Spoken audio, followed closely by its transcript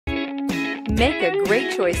Make a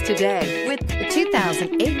great choice today with the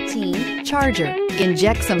 2018 Charger.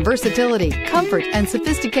 Inject some versatility, comfort, and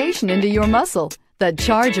sophistication into your muscle. The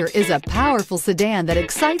Charger is a powerful sedan that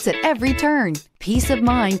excites at every turn. Peace of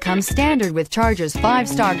mind comes standard with Charger's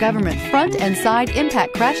 5-star government front and side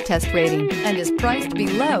impact crash test rating and is priced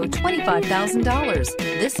below $25,000.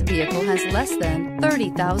 This vehicle has less than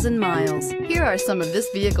 30,000 miles. Here are some of this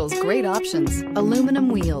vehicle's great options: aluminum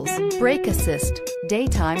wheels, brake assist,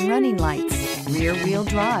 daytime running lights, rear wheel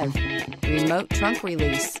drive, remote trunk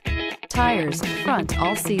release, tires front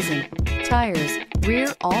all season, tires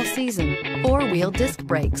rear all season, 4-wheel disc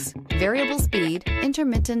brakes, variable speed,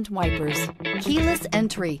 intermittent wipers, keyless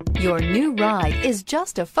entry. Your new ride is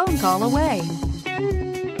just a phone call away.